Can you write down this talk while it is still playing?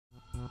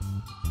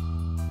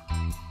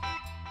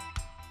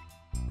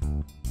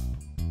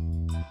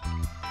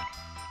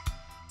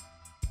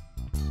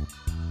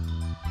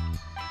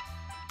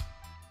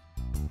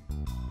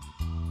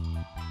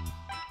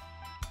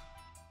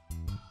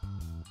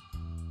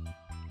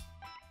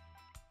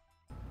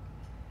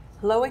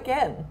Hello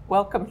again.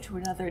 Welcome to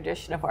another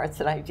edition of Arts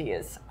and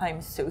Ideas.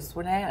 I'm Sue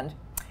Swinand,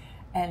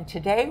 and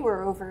today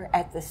we're over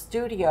at the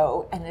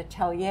studio and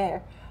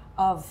atelier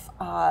of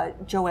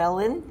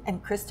JoEllen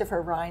and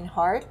Christopher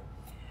Reinhardt,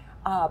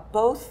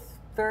 both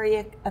very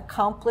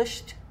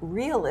accomplished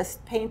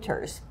realist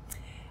painters.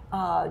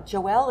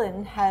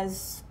 JoEllen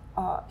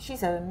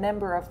she's a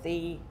member of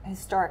the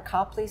Historic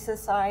Copley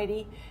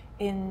Society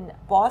in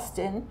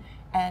Boston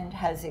and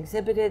has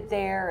exhibited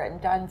there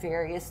and done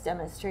various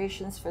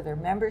demonstrations for their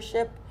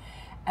membership.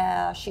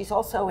 She's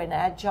also an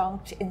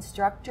adjunct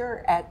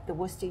instructor at the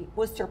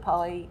Worcester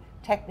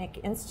Polytechnic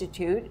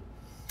Institute.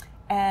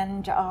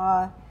 And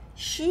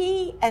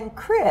she and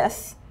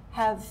Chris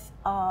have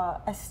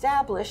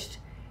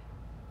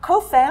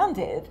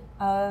co-founded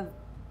a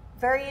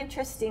very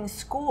interesting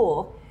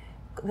school,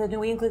 the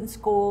New England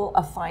School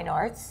of Fine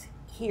Arts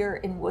here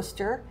in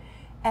Worcester.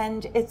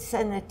 And it's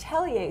an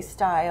atelier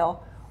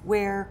style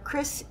where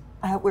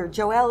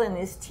JoEllen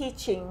is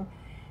teaching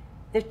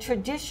the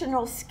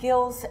traditional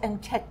skills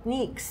and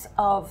techniques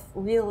of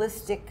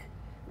realistic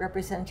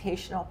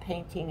representational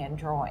painting and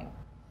drawing.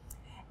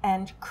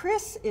 And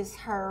Chris is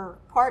her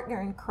partner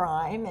in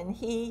crime, and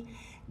he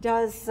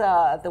does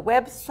the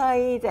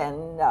website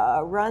and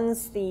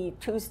runs the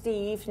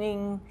Tuesday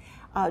evening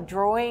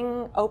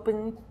drawing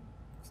open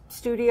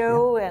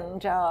studio,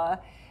 and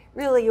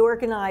really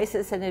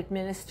organizes and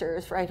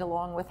administers right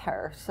along with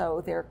her.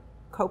 So they're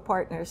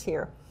co-partners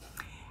here.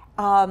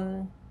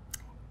 And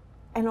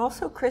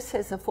also Chris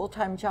has a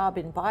full-time job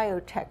in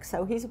biotech,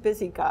 so he's a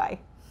busy guy.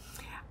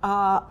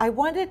 I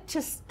wanted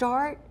to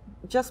start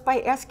just by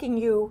asking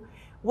you,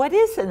 what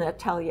is an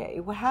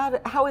atelier?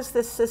 How is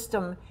this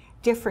system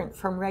different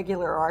from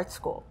regular art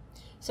school?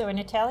 So an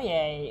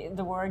atelier,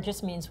 the word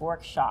just means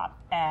workshop,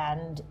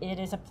 and it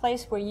is a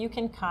place where you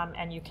can come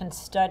and you can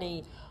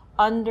study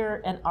under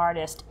an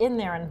artist in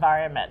their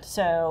environment.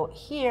 So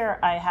here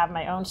I have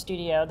my own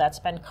studio that's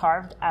been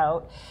carved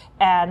out,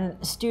 and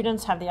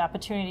students have the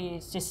opportunity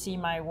to see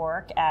my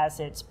work as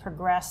it's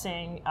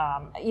progressing.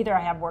 Either I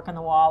have work on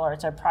the wall or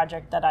it's a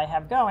project that I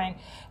have going,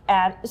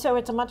 and so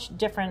it's a much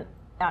different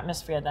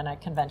atmosphere than a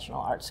conventional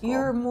art school.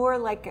 You're more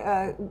like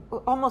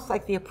almost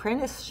like the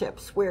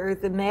apprenticeships, where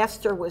the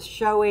master was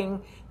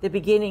showing the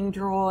beginning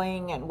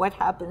drawing and what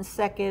happens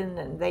second,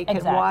 and they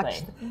can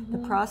watch the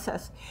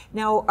process.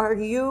 Now, are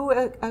you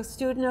a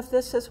student of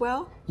this as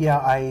well?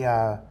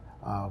 Yeah,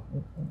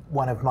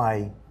 one of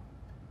my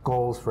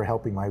goals for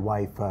helping my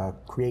wife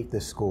create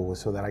this school was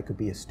so that I could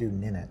be a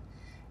student in it.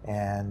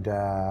 And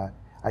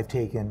I've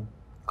taken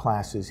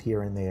classes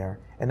here and there.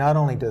 And not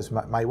only does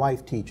my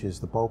wife teaches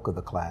the bulk of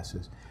the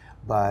classes,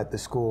 but the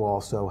school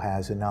also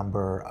has a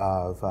number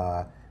of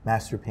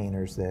master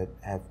painters that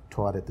have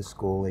taught at the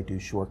school. They do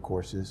short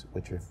courses,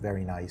 which are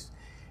very nice.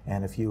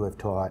 And a few have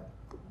taught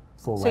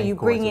full-length courses. So you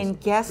bring in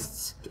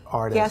guests,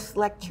 artists, guest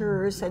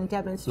lecturers and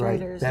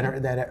demonstrators.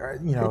 Right, that are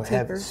you know,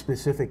 have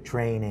specific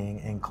training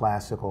in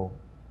classical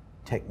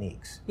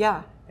techniques.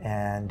 Yeah.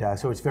 And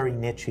so it's very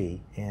niche-y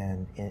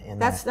in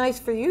That's nice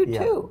for you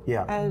too.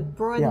 Yeah. It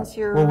broadens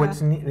your. Well,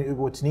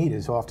 what's neat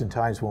is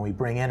oftentimes when we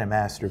bring in a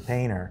master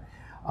painter,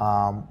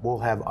 we'll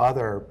have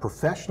other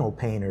professional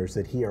painters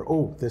that hear,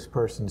 oh, this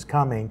person's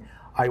coming,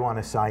 I want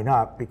to sign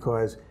up,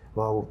 because,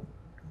 well,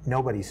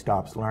 nobody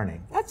stops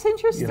learning. That's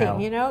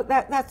interesting. You know,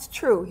 that's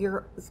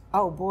true.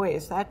 Oh boy,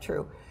 is that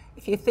true?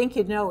 If you think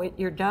you know it,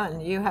 you're done.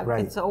 You have.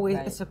 It's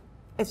always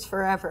it's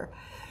forever.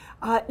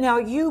 Now,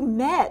 you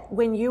met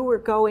when you were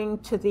going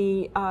to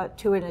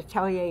to an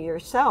atelier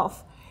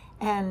yourself,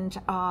 and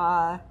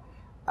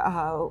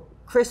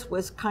Chris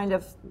was kind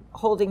of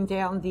holding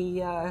down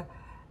the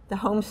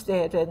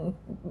homestead and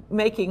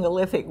making a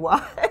living.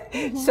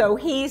 So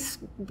he's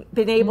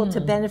been able to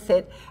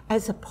benefit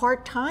as a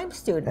part-time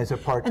student. As a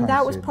part-time And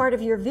that student. was part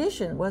of your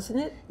vision, wasn't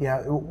it?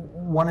 Yeah,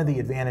 one of the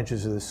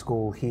advantages of the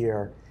school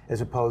here, as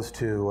opposed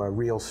to a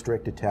real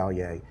strict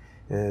atelier,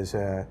 is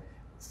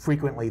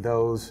frequently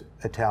those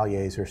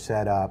ateliers are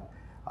set up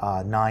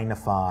 9 to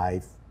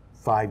 5,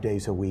 5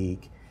 days a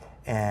week.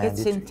 And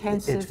it's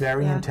intensive. It's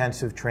very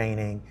intensive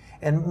training.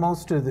 And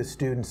most of the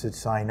students that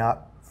sign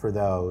up for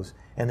those,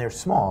 and they're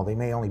small, they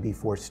may only be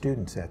 4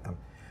 students at them,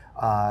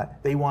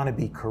 they want to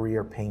be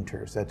career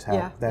painters. That's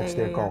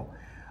their goal.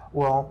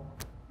 Well,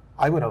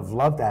 I would have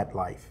loved that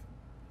life,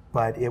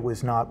 but it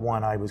was not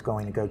one I was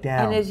going to go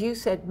down. And as you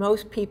said,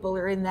 most people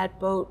are in that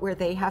boat where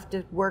they have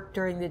to work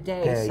during the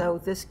day, so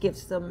this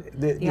gives them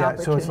the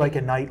opportunity. So it's like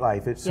a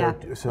nightlife.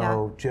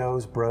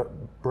 Joe's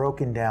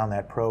broken down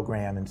that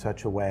program in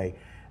such a way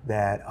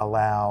that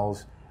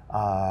allows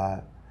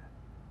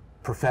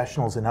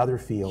professionals in other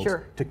fields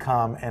to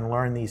come and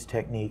learn these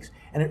techniques.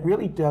 And it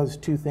really does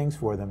 2 things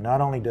for them.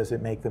 Not only does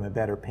it make them a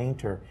better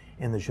painter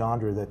in the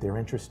genre that they're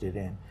interested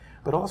in,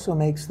 but also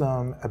makes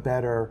them a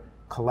better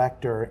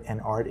collector and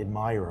art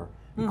admirer,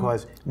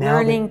 because now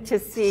learning to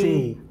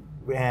see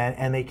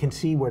and they can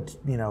see what's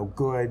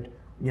good,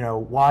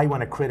 why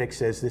when a critic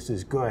says this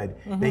is good,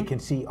 they can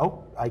see,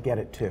 oh, I get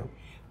it too.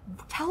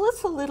 Tell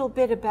us a little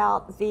bit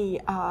about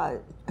the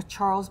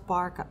Charles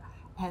Barker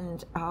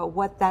and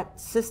what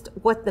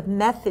the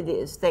method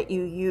is that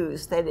you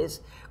use that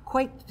is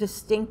quite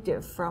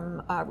distinctive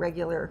from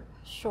regular.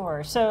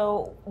 Sure.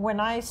 So when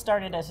I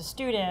started as a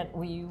student,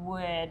 we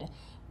would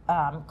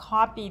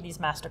copy these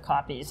master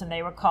copies, and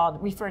they were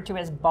referred to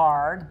as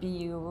BARG,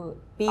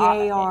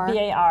 B-A-R-G-U-E,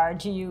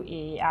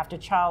 after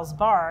Charles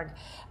Barg.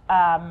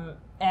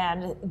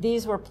 And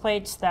these were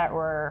plates that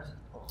were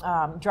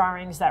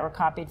drawings that were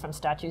copied from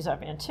statues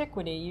of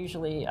antiquity,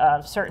 usually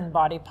of certain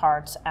body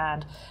parts.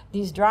 And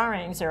these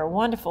drawings are a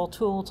wonderful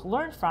tool to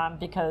learn from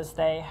because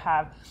they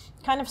have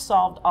kind of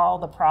solved all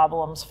the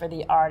problems for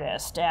the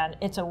artist. And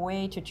it's a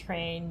way to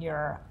train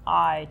your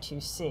eye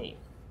to see.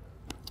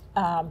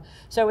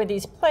 So with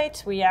these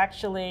plates, we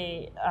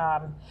actually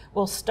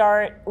will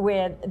start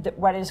with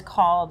what is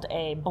called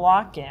a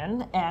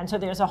block-in. And so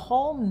there's a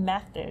whole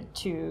method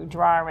to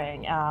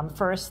drawing.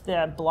 First,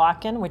 the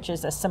block-in, which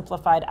is a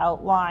simplified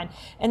outline,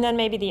 and then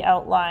maybe the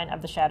outline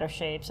of the shadow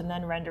shapes, and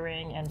then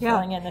rendering and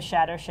filling in the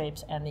shadow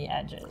shapes and the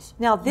edges.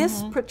 Now,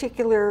 this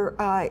particular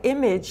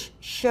image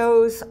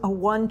shows a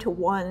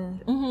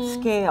one-to-one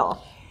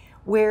scale,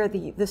 where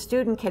the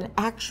student can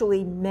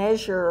actually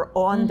measure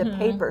on the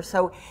paper.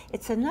 So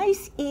it's a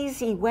nice,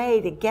 easy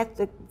way to get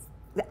the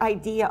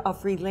idea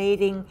of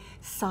relating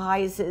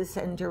sizes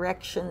and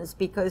directions,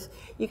 because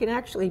you can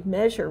actually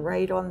measure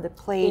right on the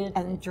plate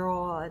and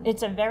draw.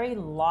 It's a very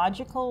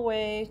logical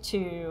way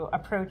to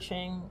approach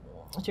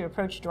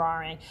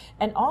drawing,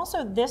 and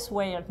also this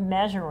way of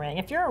measuring.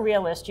 If you're a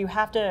realist, you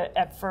have to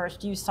at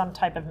first use some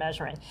type of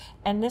measuring,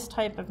 and this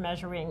type of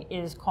measuring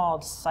is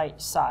called sight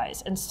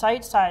size. And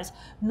sight size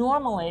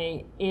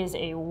normally is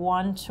a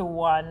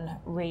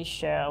 1-to-1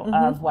 ratio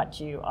of what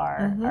you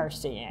are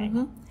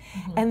seeing.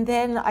 And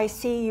then I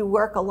see you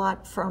work a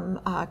lot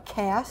from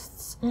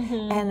casts,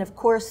 and of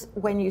course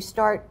when you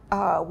start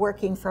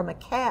working from a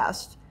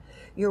cast,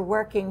 you're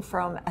working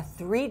from a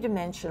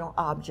three-dimensional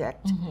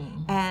object,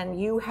 and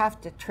you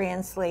have to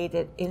translate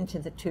it into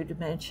the 2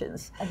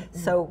 dimensions.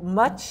 So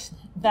much.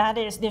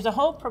 There's a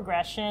whole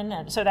progression,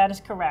 and so that is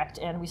correct.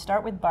 And we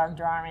start with bar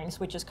drawings,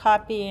 which is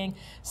copying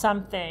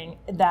something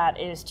that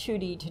is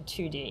 2D to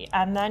 2D.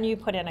 And then you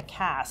put in a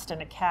cast,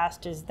 and a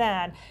cast is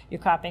then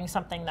you're copying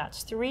something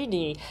that's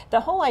 3D.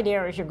 The whole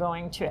idea is you're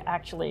going to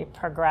actually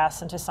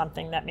progress into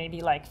something that may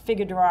be like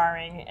figure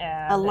drawing.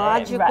 And a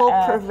logical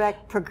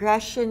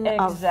progression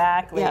of.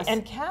 Exactly. Yes.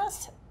 And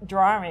cast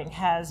drawing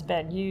has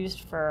been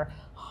used for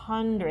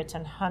hundreds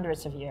and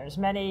hundreds of years.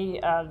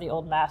 Many of the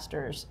old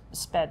masters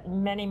spent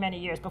many, many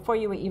years before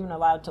you were even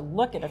allowed to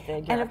look at a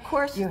figure. And of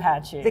course, you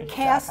had to. The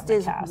cast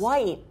is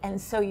white, and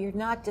so you're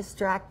not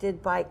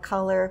distracted by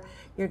color.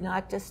 You're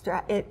not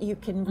distracted. You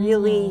can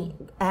really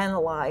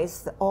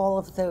analyze all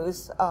of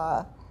those.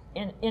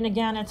 And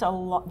again, it's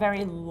a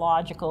very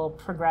logical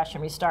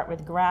progression. We start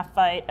with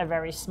graphite, a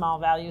very small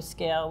value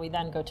scale. We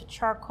then go to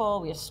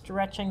charcoal. We are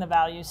stretching the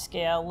value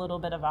scale, a little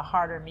bit of a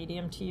harder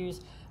medium to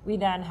use. We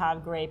then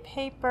have gray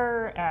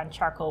paper and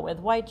charcoal with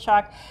white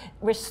chalk.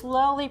 We're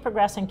slowly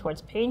progressing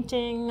towards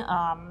painting.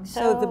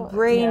 So the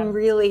brain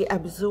really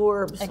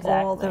absorbs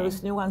all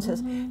those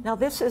nuances. Now,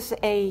 this is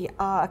a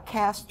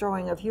cast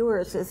drawing of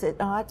yours, is it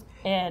not?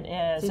 It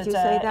is. Did you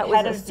say that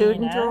was a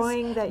student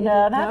drawing? That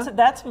you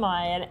that's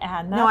mine.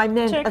 And that no, I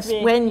meant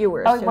when you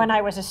were a student. When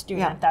I was a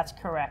student, that's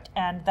correct.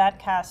 And that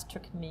cast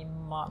took me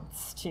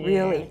months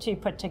to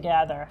put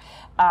together.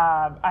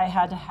 I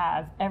had to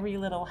have every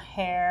little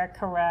hair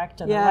correct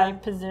and the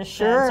right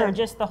position. So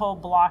just the whole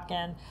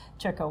block-in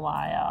took a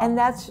while. And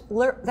that's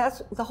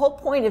the whole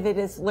point of it,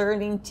 is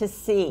learning to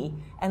see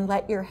and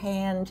let your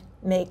hand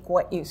make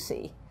what you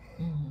see.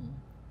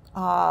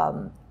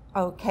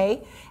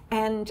 Okay,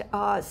 and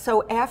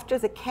so after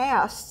the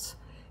casts,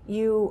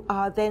 you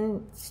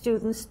then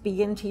students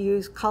begin to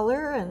use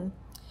color and.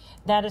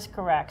 That is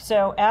correct.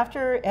 So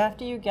after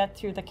you get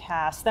through the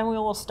cast, then we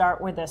will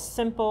start with a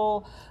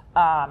simple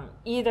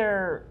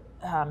either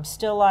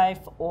still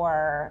life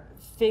or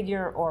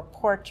figure or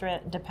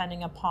portrait,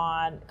 depending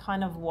upon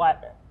kind of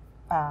what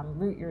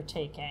route you're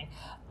taking.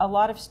 A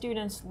lot of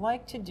students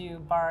like to do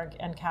barg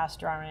and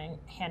cast drawing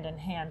hand in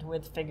hand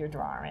with figure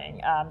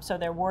drawing. So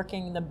they're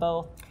working the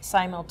both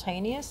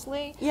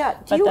simultaneously,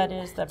 but that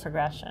is the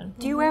progression.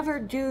 Do you ever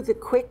do the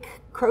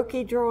quick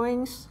croquis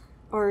drawings?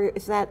 Or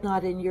is that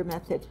not in your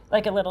method?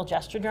 Like a little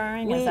gesture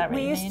drawing? Is that what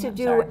you mean? We used to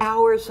do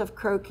hours of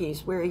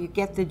croquis where you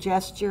get the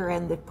gesture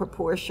and the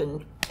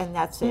proportion, and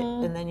that's it,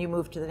 and then you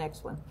move to the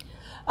next one.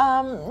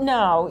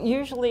 No,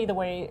 usually the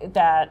way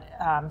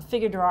that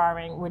figure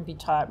drawing would be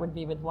taught would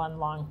be with one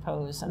long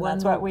pose, and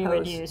that's what we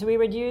would use. We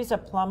would use a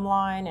plumb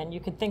line, and you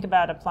could think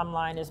about a plumb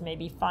line as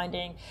maybe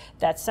finding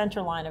that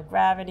center line of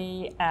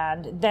gravity,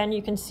 and then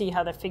you can see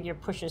how the figure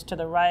pushes to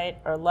the right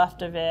or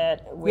left of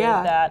it with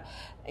that.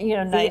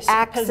 Nice the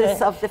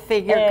axis of the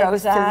figure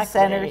goes to the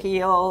center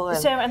heel.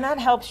 And that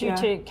helps you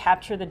to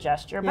capture the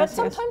gesture. But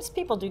sometimes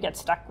people do get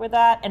stuck with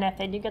that, and if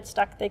they do get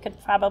stuck, they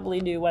could probably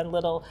do one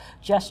little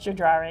gesture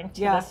drawing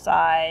to the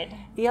side.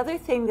 The other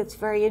thing that's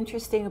very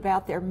interesting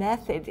about their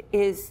method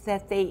is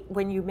that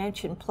when you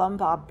mentioned plumb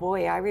bob,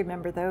 boy, I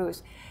remember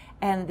those.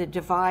 and the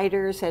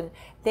dividers, and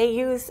they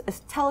use,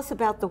 tell us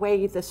about the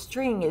way the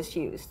string is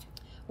used.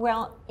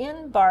 Well,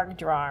 in bark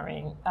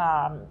drawing,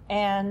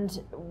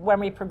 and when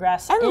we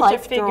progress And into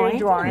life figure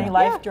drawing,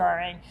 life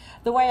drawing,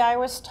 the way I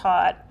was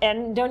taught,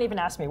 and don't even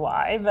ask me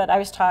why, but I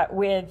was taught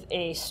with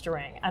a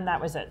string, and that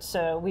was it.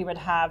 So we would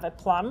have a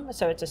plum,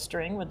 so it's a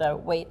string with a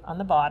weight on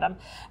the bottom,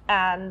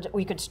 and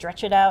we could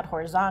stretch it out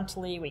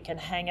horizontally, we can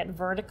hang it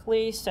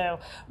vertically, so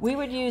we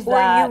would use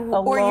that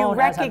alone or you as a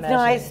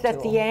recognize measuring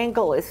that tool. the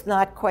angle is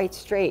not quite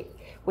straight.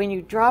 When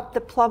you drop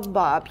the plumb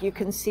bob, you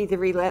can see the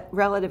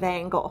relative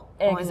angle.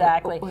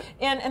 Exactly.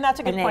 And that's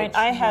a good point.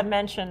 I had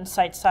mentioned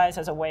site size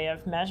as a way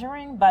of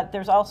measuring, but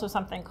there's also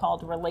something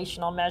called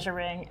relational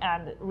measuring,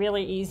 and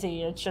really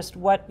easy. It's just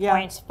what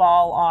points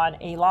fall on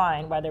a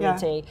line, whether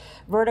it's a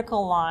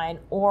vertical line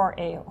or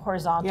a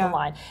horizontal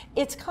line.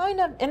 It's kind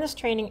of, in this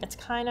training, it's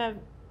kind of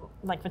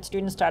like when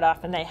students start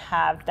off and they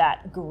have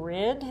that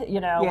grid, you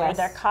know, where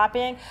they're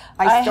copying.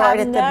 I start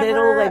at the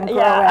middle and grow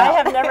out. I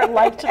have never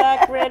liked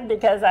that grid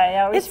because I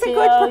always feel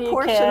it's a good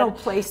proportional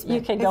placement.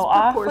 You can go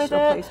off with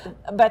it.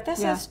 But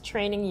this is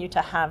training you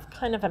to have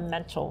kind of a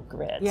mental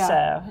grid.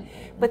 So,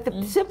 but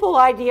the simple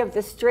idea of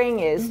the string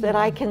is that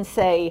I can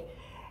say,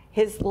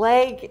 his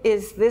leg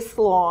is this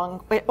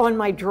long. On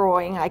my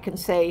drawing, I can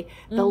say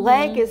the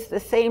leg is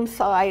the same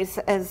size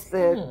as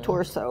the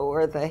torso,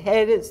 or the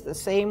head is the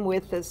same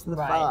width as the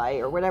thigh,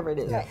 or whatever it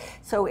is.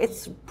 So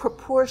it's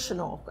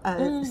proportional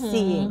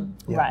seeing.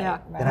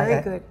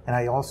 Very good. And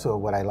I also,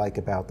 what I like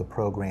about the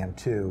program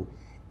too,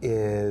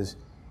 is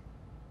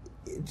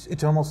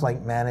it's almost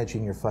like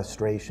managing your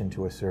frustration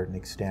to a certain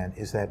extent,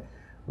 is that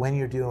when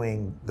you're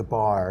doing the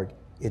barg,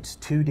 it's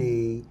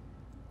 2D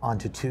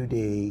onto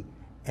 2D,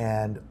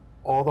 and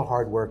all the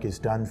hard work is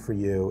done for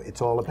you.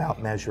 It's all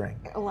about measuring.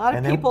 A lot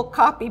of people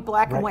copy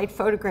black and white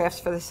photographs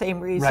for the same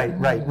reason.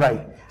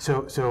 Right.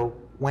 So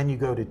when you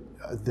go to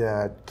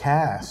the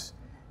cast,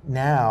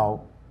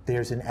 now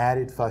there's an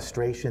added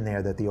frustration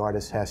there that the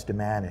artist has to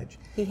manage.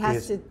 He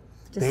has to.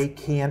 They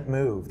can't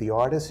move. The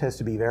artist has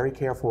to be very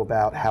careful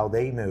about how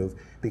they move,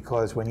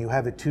 because when you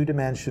have a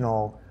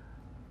two-dimensional,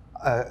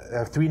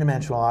 a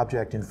three-dimensional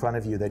object in front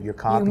of you that you're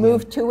copying, you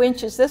move 2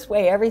 inches this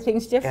way,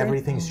 everything's different.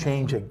 Everything's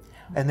changing.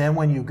 And then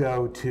when you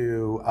go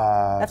to...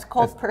 that's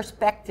called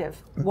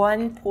perspective,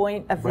 one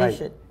point of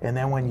vision. And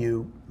then when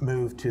you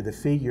move to the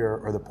figure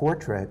or the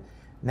portrait,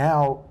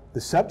 now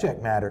the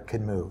subject matter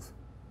can move.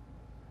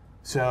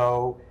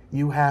 So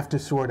you have to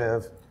sort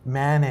of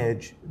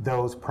manage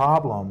those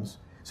problems.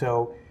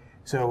 So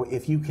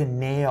if you can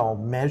nail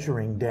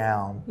measuring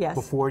down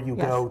before you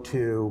go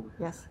to,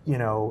 you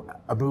know,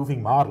 a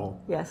moving model,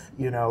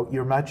 you know,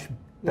 you're much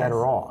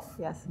better off,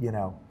 you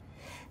know.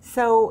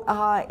 So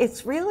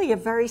it's really a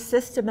very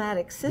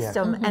systematic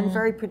system and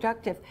very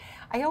productive.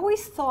 I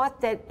always thought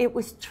that it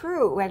was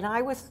true, and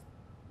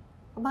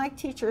my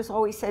teachers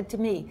always said to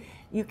me,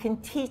 you can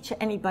teach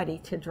anybody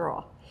to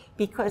draw,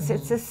 because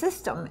it's a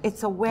system,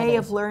 it's a way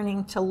of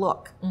learning to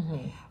look.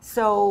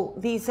 So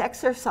these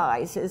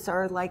exercises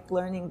are like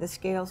learning the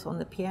scales on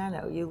the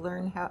piano. You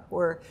learn how,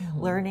 or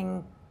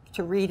learning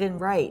to read and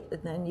write,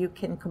 and then you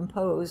can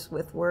compose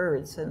with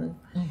words, and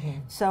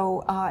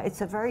so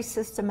it's a very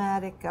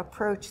systematic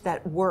approach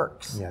that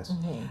works.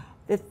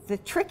 The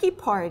tricky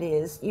part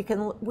is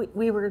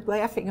we were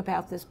laughing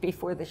about this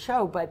before the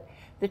show, but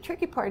the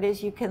tricky part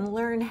is you can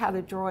learn how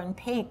to draw and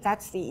paint.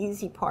 That's the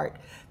easy part.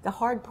 The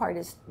hard part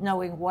is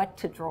knowing what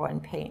to draw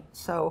and paint.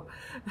 So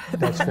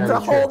that's a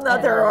whole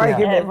nother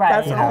argument.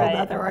 That's a whole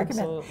other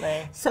argument.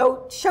 Absolutely.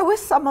 So show us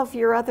some of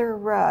your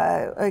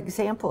other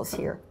examples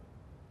here.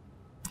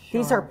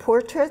 These are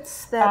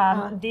portraits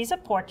that... these are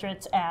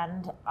portraits,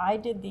 and I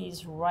did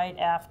these right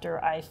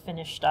after I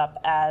finished up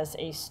as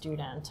a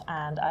student,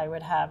 and I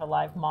would have a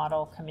live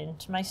model come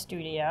into my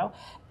studio,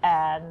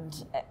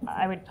 and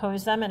I would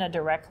pose them in a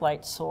direct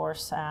light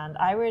source, and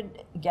I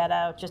would get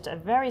out just a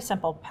very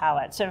simple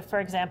palette. So for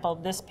example,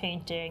 this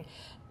painting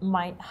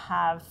might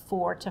have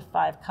 4 to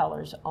 5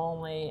 colors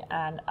only,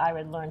 and I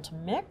would learn to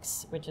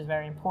mix, which is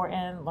very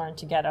important, learn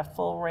to get a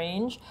full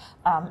range.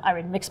 I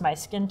would mix my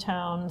skin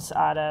tones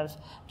out of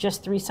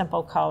just 3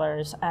 simple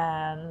colors,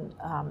 and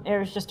it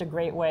was just a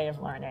great way of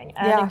learning.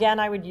 And again,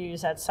 I would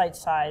use that site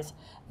size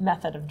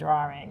method of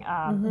drawing.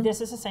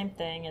 This is the same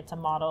thing. It's a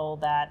model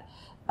that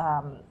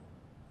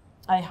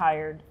I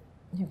hired,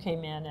 who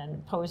came in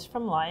and posed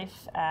from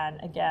life,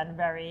 and again,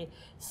 very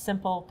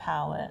simple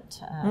palette.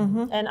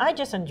 And I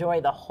just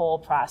enjoy the whole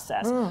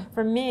process.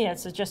 For me,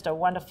 it's just a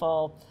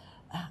wonderful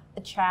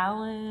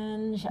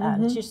challenge,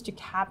 just to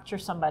capture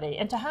somebody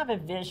and to have a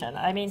vision.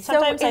 I mean,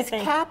 sometimes I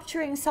think...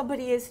 capturing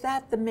somebody, is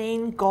that the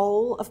main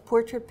goal of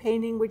portrait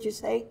painting, would you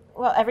say?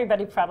 Well,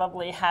 everybody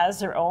probably has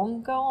their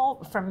own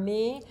goal. For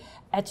me,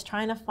 it's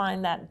trying to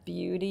find that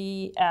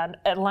beauty and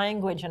a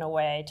language, in a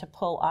way, to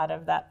pull out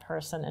of that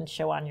person and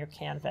show on your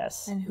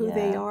canvas. And who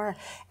they are.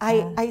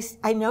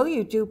 I know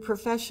you do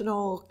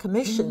professional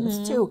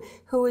commissions too.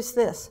 Who is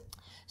this?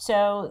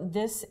 So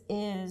this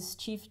is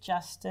Chief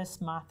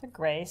Justice Martha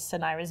Grace,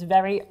 and I was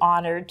very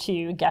honored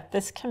to get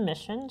this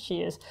commission.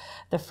 She is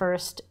the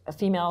first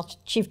female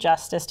Chief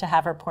Justice to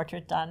have her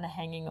portrait done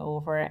hanging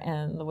over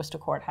in the Worcester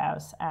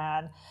Courthouse,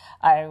 and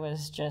I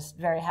was just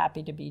very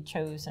happy to be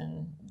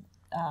chosen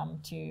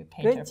to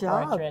paint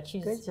her portrait.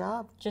 She's Good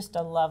job. Just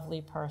a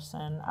lovely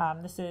person.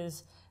 This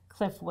is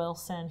Cliff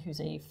Wilson,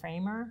 who's a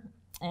framer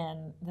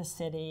in the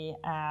city,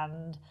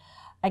 and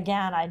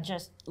again, I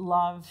just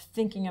love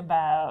thinking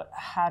about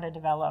how to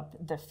develop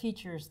the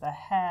features, the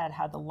head,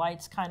 how the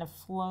lights kind of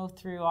flow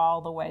through all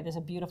the way. There's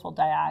a beautiful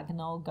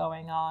diagonal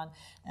going on,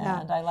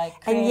 and I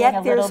like creating and yet a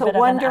little there's a bit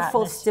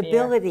wonderful of an atmosphere.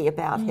 stability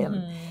about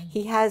him.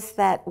 He has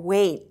that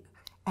weight.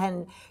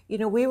 And, you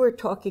know, we were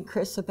talking,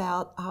 Chris,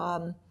 about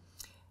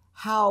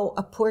how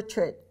a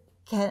portrait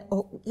can,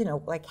 you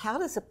know, like how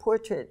does a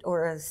portrait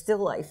or a still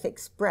life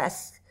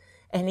express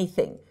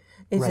anything?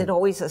 Is it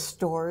always a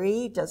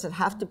story? Does it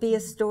have to be a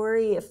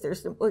story? If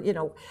there's, you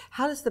know,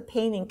 how does the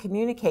painting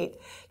communicate?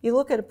 You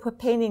look at a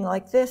painting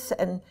like this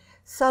and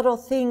subtle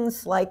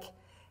things like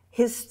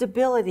his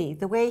stability,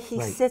 the way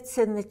he sits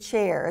in the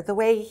chair, the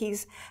way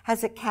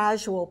has a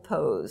casual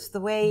pose,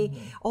 the way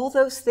all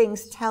those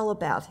things tell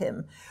about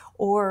him,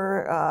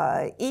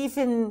 or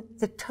even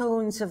the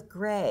tones of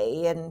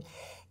gray, and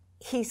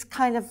he's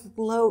kind of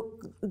low,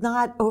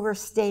 not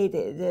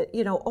overstated.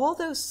 You know, all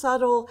those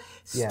subtle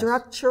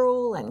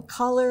structural and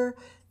color,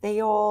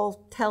 they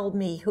all tell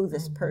me who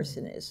this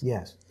person is.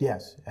 Yes,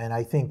 yes. And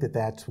I think that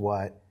that's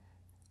what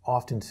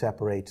often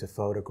separates a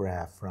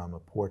photograph from a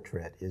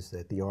portrait, is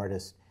that the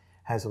artist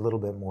has a little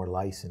bit more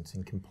license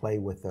and can play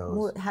with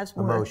those has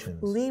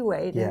emotions. More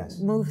leeway to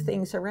move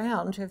things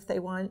around if they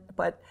want.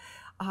 But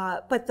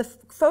the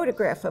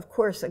photograph, of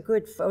course, a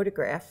good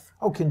photograph.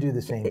 Can do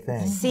the same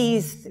thing.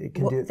 Sees,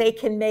 they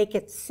can make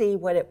it see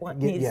what it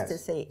needs to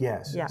see.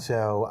 Yes. Yeah.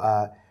 So,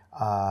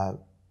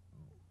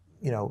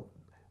 you know,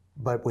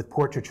 but with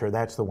portraiture,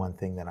 that's the one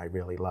thing that I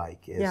really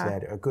like, is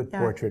that a good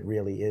portrait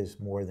really is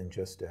more than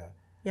just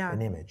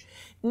an image.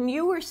 And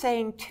you were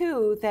saying,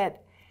 too,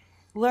 that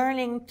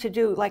learning to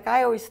do, like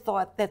I always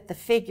thought that the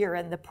figure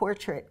and the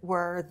portrait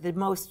were the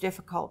most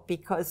difficult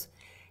because,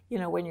 you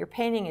know, when you're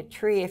painting a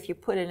tree, if you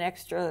put an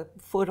extra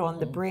foot on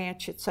the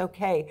branch, it's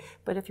okay.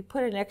 But if you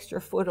put an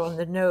extra foot on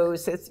the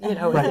nose, it's, you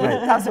know,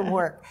 it doesn't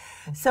work.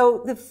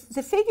 So the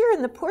figure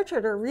and the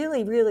portrait are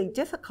really, really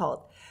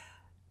difficult.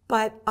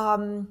 But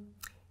on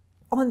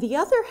the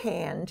other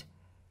hand,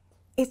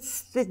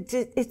 it's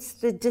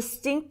the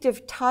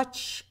distinctive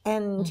touch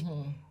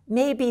and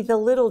maybe the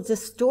little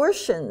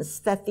distortions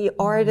that the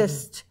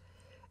artist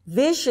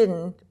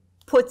vision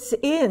puts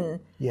in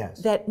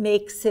that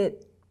makes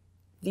it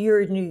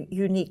your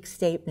unique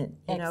statement.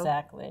 You know?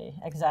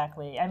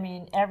 Exactly. I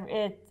mean,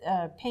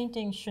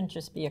 painting shouldn't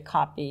just be a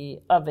copy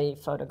of a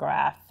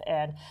photograph,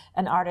 and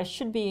an artist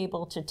should be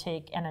able to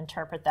take and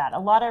interpret that. A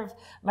lot of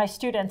my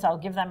students, I'll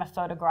give them a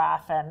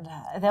photograph, and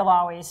they'll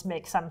always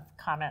make some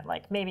comment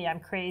like, maybe I'm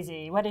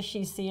crazy. What does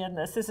she see in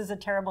this? This is a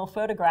terrible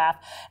photograph.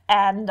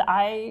 And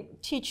I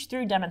teach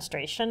through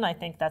demonstration. I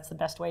think that's the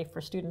best way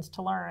for students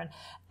to learn.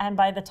 And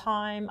by the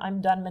time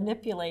I'm done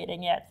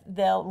manipulating it,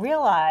 they'll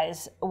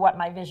realize what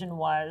my vision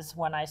was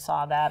when I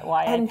saw that,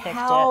 why I picked it. And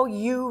how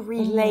you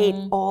relate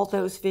all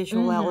those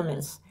visual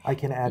elements. I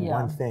can add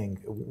one thing.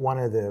 One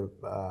of the,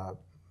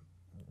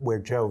 where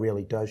Jo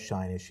really does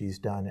shine is she's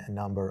done a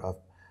number of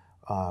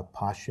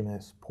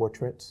posthumous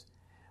portraits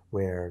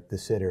where the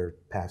sitter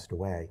passed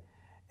away.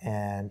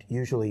 And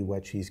usually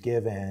what she's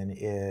given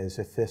is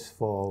a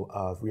fistful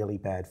of really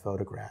bad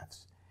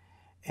photographs.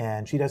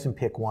 And she doesn't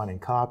pick one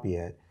and copy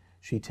it.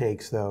 She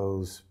takes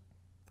those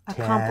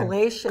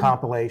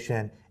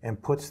compilation and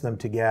puts them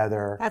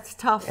together. That's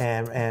tough.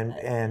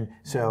 And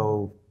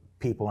so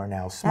people are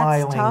now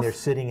smiling, they're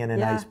sitting in a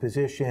nice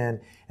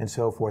position and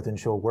so forth, and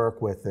she'll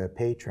work with the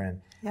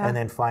patron and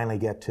then finally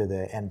get to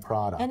the end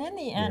product. And in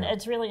the end,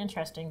 it's really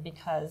interesting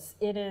because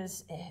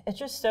it's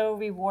just so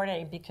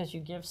rewarding because you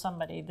give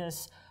somebody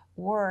this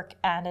work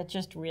and it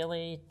just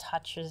really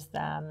touches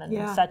them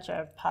in such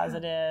a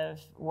positive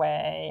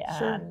way.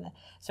 And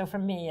so for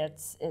me,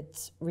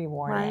 it's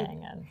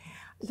rewarding. And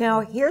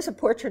now, here's a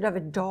portrait of a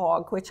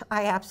dog, which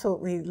I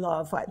absolutely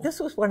love. This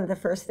was one of the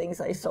first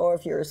things I saw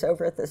of yours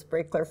over at the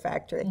Sprinkler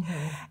Factory.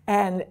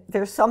 And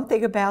there's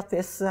something about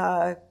this,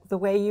 the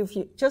way you've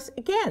just,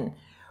 again,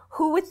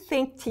 who would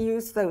think to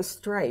use those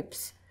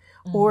stripes?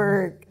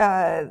 Or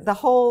the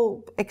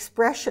whole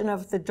expression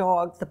of the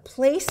dog, the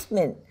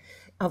placement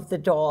of the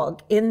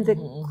dog in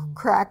the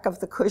crack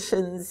of the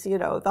cushions, you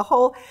know, the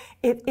whole,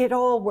 it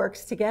all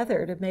works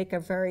together to make a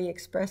very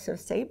expressive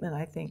statement,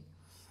 I think.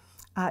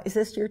 Is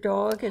this your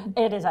dog?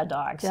 It is a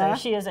dog. So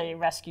she is a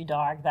rescue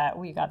dog that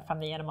we got from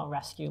the Animal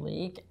Rescue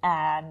League.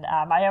 And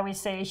I always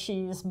say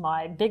she's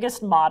my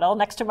biggest model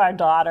next to my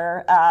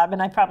daughter.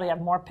 And I probably have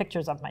more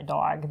pictures of my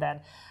dog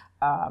than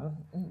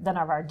than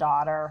of our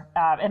daughter.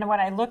 And when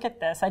I look at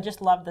this, I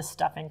just love the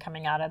stuffing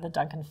coming out of the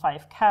Duncan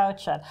Fife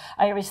couch. And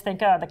I always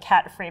think, oh, the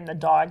cat framed the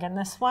dog in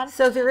this one.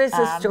 So there is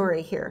a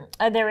story here.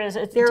 There is.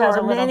 It there tells are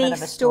a little many bit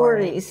of a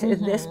story. stories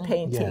in this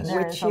painting, Yes.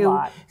 which There is a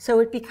lot. so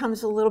it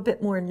becomes a little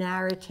bit more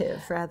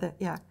narrative, rather.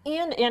 Yeah.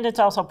 And it's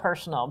also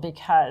personal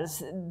because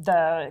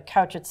the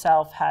couch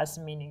itself has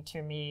some meaning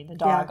to me. The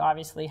dog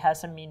obviously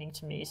has some meaning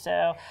to me.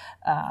 So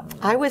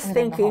I was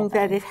thinking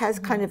that it has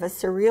kind of a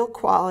surreal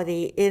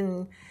quality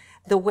in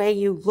the way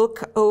you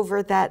look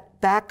over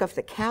that back of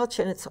the couch,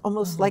 and it's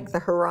almost like the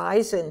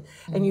horizon,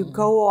 and you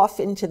go off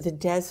into the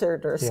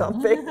desert or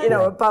something, you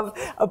know,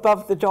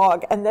 above the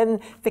dog. And then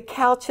the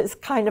couch is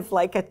kind of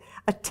like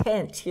a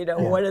tent, you know,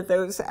 one of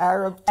those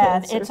Arab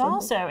tents. And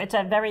it's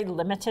a very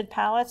limited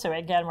palette. So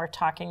again, we're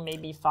talking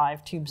maybe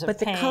 5 tubes of paint.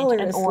 But the color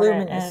is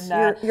luminous.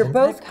 And, you're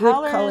both the good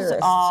colors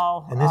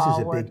colorists. And this is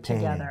a work big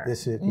painting. together.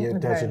 This is, it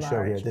doesn't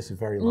show here. This is a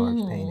very large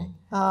painting.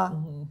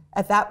 And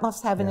that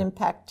must have an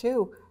impact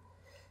too.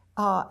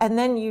 And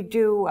then you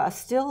do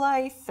still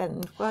life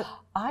and what?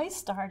 I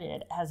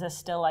started as a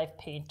still life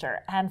painter,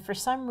 and for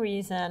some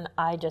reason,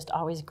 I just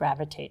always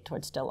gravitate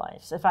towards still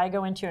lifes. If I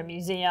go into a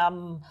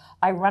museum,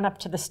 I run up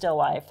to the still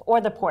life or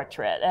the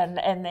portrait,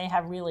 and they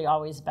have really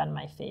always been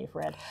my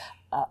favorite.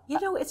 You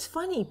know, it's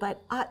funny,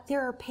 but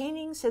there are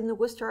paintings in the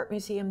Worcester Art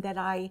Museum that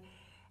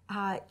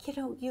you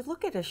know, you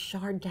look at a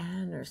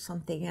Chardin or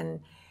something, and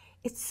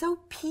it's so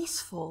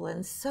peaceful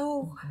and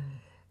so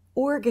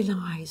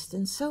organized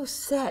and so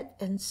set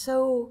and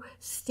so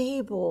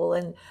stable,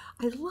 and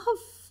I love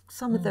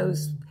some of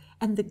those,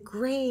 and the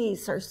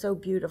grays are so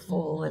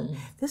beautiful, and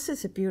this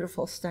is a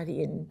beautiful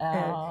study in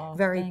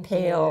very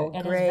pale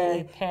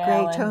gray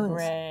tones, and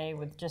gray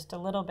with just a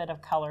little bit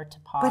of color to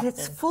pop. But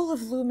it's full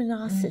of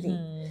luminosity.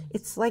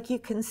 It's like you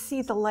can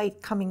see the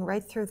light coming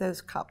right through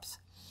those cups.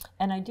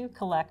 And I do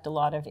collect a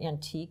lot of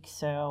antiques,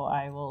 so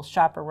I will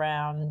shop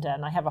around,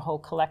 and I have a whole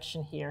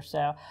collection here.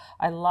 So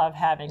I love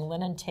having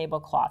linen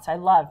tablecloths. I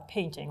love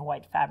painting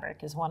white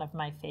fabric is one of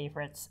my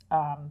favorites,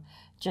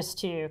 just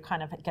to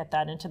kind of get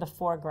that into the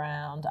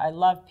foreground. I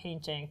love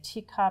painting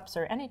teacups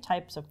or any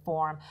types of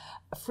form.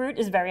 Fruit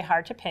is very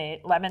hard to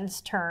paint.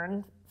 Lemons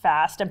turn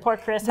fast, and poor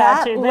Chris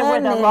had to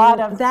live with a lot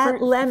of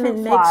that lemon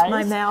fruit makes flies.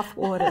 my mouth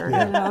water.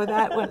 You know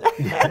that one.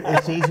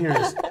 It's easier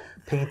to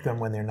paint them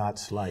when they're not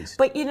sliced.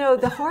 But you know,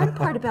 the hard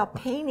part about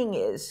painting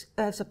is,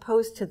 as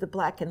opposed to the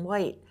black and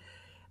white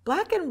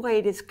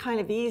is kind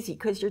of easy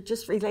because you're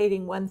just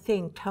relating one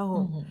thing,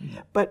 tone.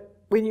 But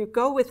when you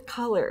go with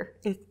color,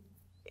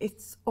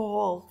 it's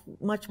all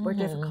much more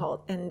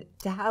difficult, and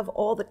to have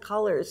all the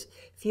colors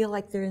feel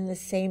like they're in the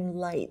same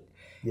light.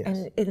 Yes.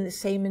 And in the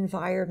same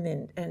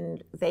environment,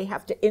 and they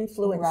have to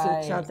influence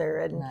each other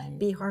and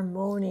be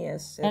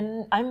harmonious.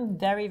 And I'm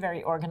very,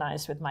 very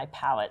organized with my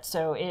palette.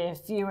 So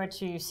if you were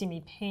to see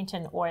me paint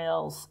in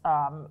oils,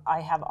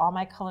 I have all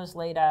my colors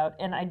laid out,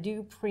 and I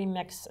do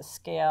pre-mix a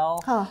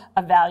scale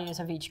of values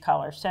of each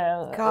color.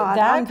 So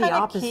that kind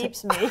of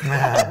keeps me.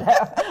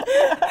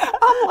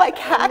 I'm like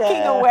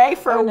hacking away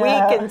for a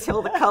week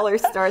until the color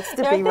starts to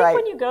be I think right.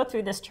 when you go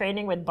through this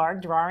training with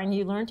bark drawing,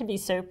 you learn to be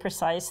so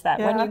precise that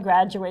when you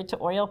graduate to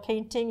oil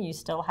painting, you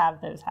still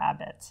have those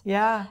habits.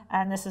 Yeah.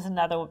 And this is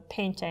another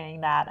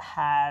painting that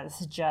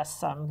has just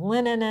some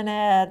linen in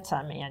it,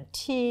 some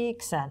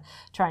antiques, and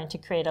trying to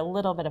create a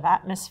little bit of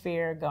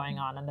atmosphere going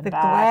on in the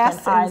back.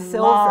 Glass and I silver.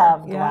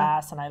 love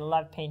glass, and I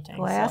love painting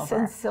Glass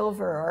silver. and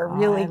silver are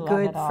really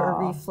good for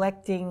all.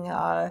 reflecting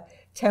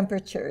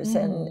temperatures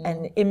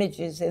and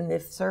images in the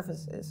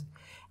surfaces.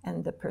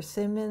 And the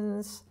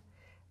persimmons,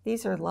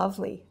 these are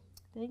lovely.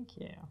 Thank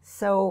you.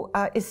 So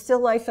is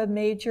still life a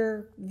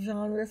major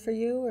genre for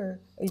you, or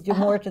you do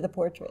more to the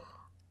portrait?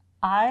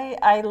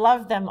 I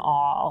love them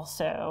all.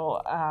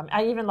 So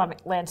I even love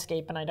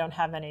landscape, and I don't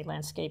have any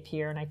landscape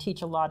here, and I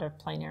teach a lot of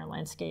plein air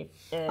landscape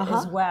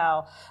as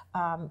well.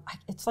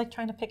 It's like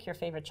trying to pick your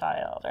favorite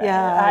child. Right?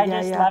 I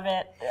just love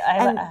it.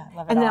 I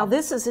love it and all. now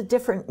this is a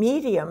different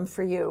medium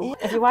for you.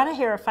 If you want to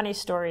hear a funny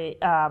story,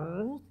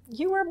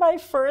 you were my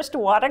first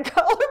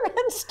watercolor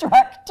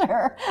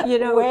instructor. You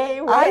know,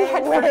 I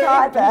had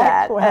forgotten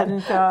that.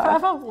 And,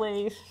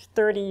 probably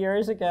 30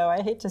 years ago.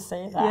 I hate to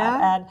say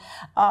that.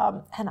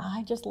 Yeah. And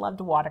I just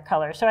loved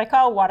watercolor. So I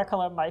call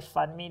watercolor my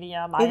fun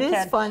medium. It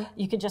is fun.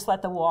 You can just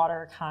let the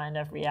water kind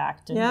of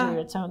react and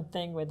do its own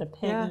thing with the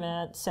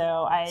pigment.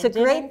 So it's a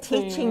great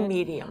teaching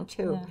medium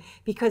too,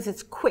 because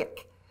it's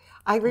quick.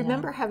 I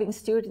remember having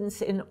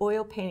students in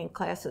oil painting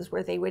classes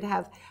where they would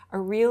have a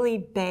really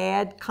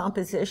bad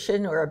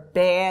composition or a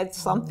bad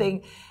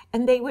something,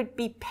 and they would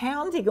be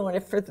pounding on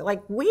it for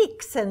like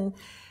weeks, and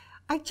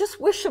I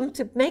just wish them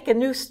to make a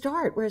new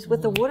start. Whereas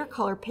with the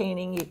watercolor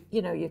painting,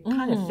 you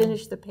kind of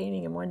finish the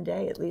painting in one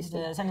day at least. It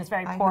is, and it's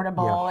very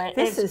portable.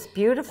 This is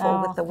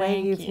beautiful with the way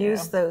you've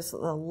used the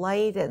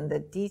light and the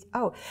detail.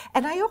 Oh,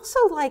 and I also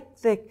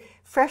like the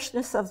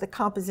freshness of the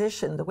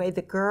composition, the way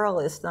the girl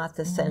is not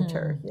the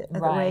center,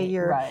 the way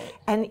you're,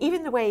 and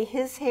even the way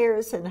his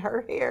hairs and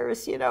her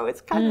hairs,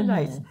 it's kind of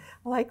nice.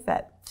 I like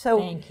that. So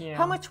Thank you.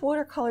 How much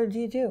watercolor do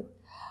you do?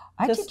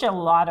 I Just- teach a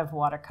lot of Do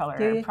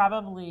watercolor, you?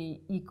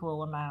 probably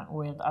equal amount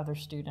with other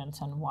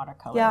students in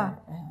watercolor. Yeah.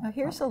 Now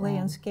here's a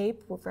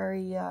landscape. We're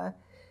very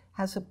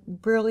has a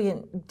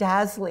brilliant,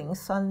 dazzling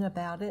sun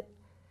about it.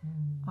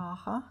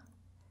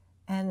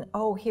 And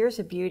oh, here's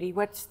a beauty.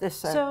 What's this?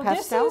 So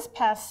pastel? this is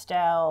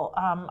pastel.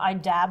 I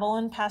dabble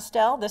in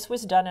pastel. This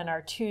was done in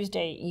our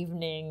Tuesday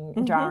evening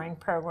drawing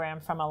program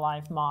from a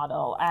live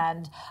model.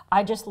 And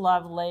I just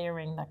love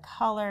layering the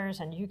colors,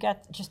 and you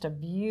get just a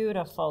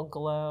beautiful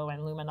glow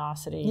and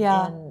luminosity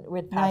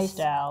with pastels.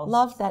 Nice.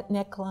 Love that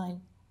neckline.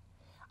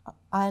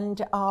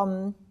 And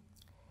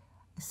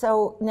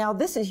so now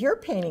this is your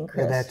painting,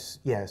 Chris.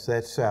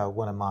 That's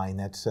one of mine.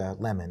 That's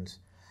lemons,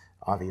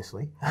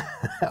 obviously.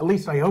 At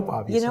least I hope,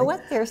 obviously. You know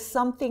what? There's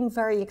something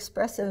very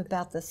expressive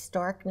about the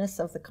starkness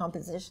of the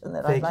composition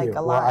that Thank I like you.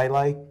 a lot. Well, I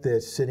like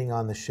this sitting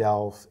on the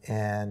shelf,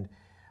 and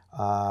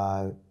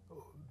the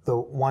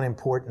one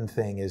important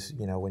thing is,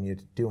 when you're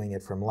doing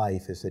it from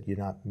life, is that you're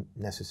not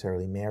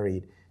necessarily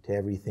married to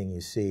everything you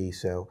see.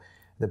 So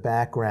the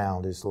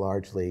background is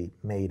largely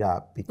made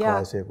up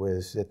because it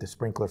was at the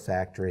sprinkler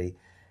factory,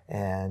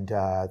 and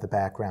the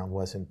background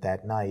wasn't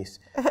that nice.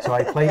 So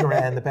I played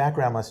around, and the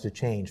background must have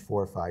changed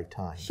 4 or 5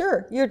 times.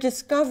 Sure, you're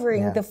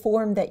discovering the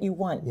form that you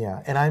want.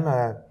 Yeah, and I'm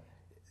a...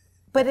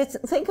 But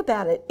think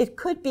about it. It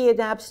could be an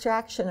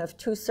abstraction of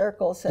 2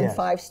 circles and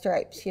 5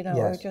 stripes,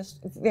 Yes. just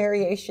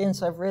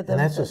variations of rhythm.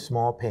 And that's a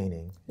small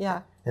painting.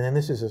 Yeah. And then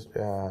this is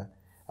now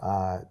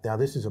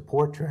this is a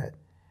portrait.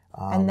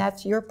 And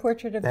that's your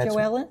portrait of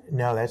JoEllen?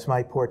 No, that's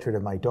my portrait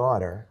of my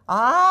daughter.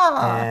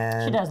 Ah!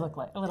 And She does look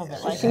like a little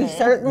bit like She me.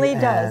 certainly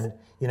does. And,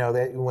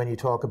 that when you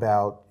talk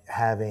about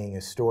having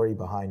a story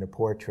behind a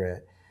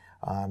portrait,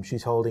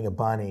 she's holding a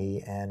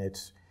bunny, and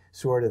it's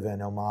sort of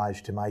an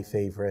homage to my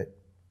favorite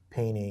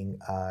painting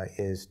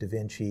is Da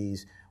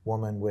Vinci's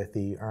Woman with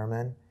the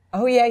Ermine.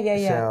 Oh,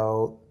 yeah.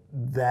 So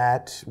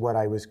that's what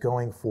I was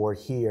going for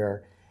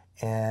here.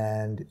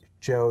 And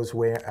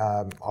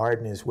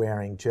Arden is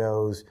wearing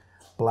Joe's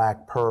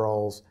black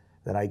pearls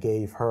that I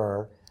gave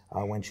her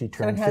when she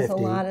turned 50. So it has a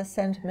lot of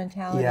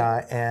sentimentality.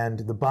 Yeah, and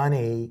the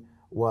bunny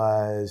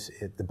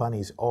the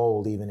bunny's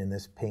old even in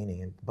this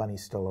painting, and the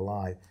bunny's still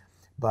alive.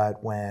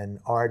 But when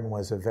Arden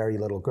was a very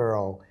little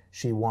girl,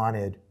 she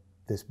wanted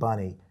this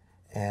bunny,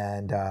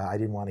 and I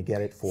didn't want to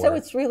get it for her. So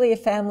it's really a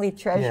family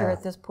treasure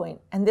at this point.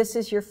 And this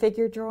is your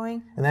figure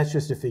drawing? And that's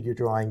just a figure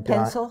drawing.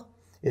 Pencil?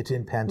 It's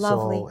in pencil.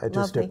 Lovely,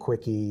 Just lovely. a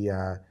quickie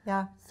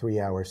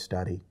 3-hour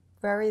study.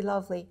 Very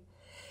lovely.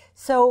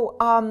 So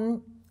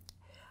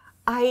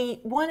I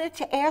wanted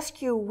to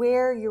ask you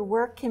where your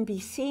work can be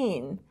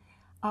seen,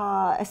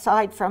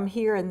 aside from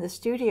here in the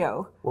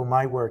studio. Well,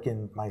 my work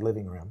in my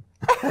living room.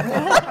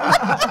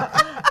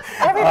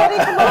 Everybody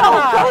come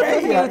on, both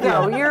of you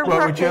though. Your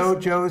Well, work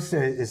Joe's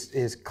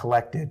is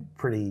collected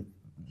pretty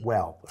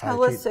well.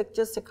 Tell us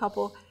just a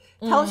couple.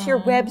 Tell us your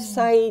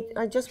website.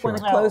 I just want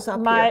to close up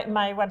here.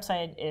 My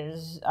website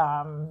is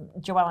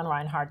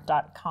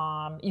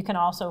JoEllenReinhardt.com. You can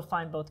also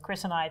find both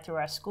Chris and I through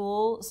our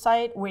school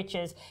site, which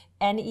is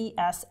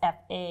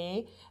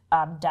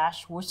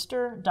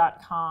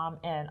NESFA-Worcester.com,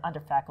 and under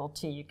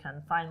faculty you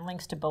can find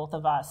links to both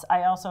of us.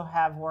 I also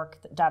have work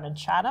down in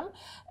Chatham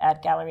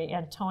at Gallery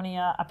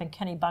Antonia, up in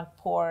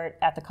Kennebunkport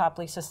at the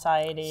Copley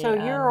Society. So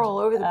you're all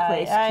over the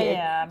place, kid.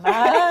 I am.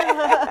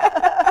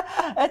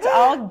 It's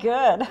all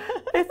good.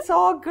 It's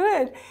all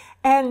good.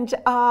 And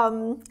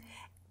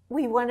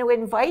we want to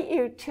invite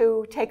you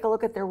to take a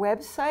look at their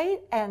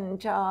website,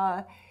 and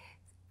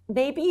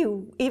maybe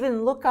you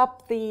even look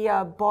up the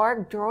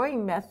Barg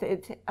drawing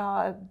method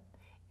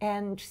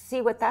and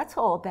see what that's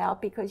all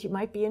about, because you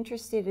might be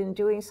interested in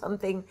doing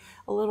something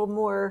a little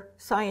more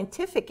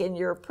scientific in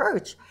your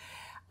approach.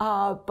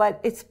 But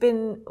it's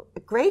been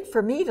great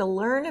for me to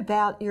learn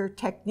about your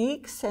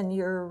techniques and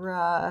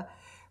your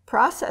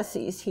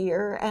processes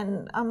here,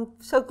 and I'm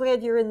so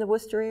glad you're in the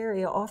Worcester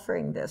area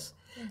offering this.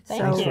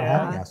 Thanks for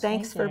having us.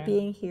 Thanks Thank for you.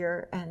 being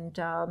here, and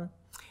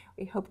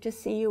we hope to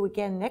see you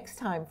again next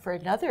time for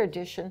another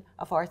edition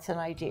of Arts and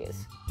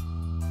Ideas.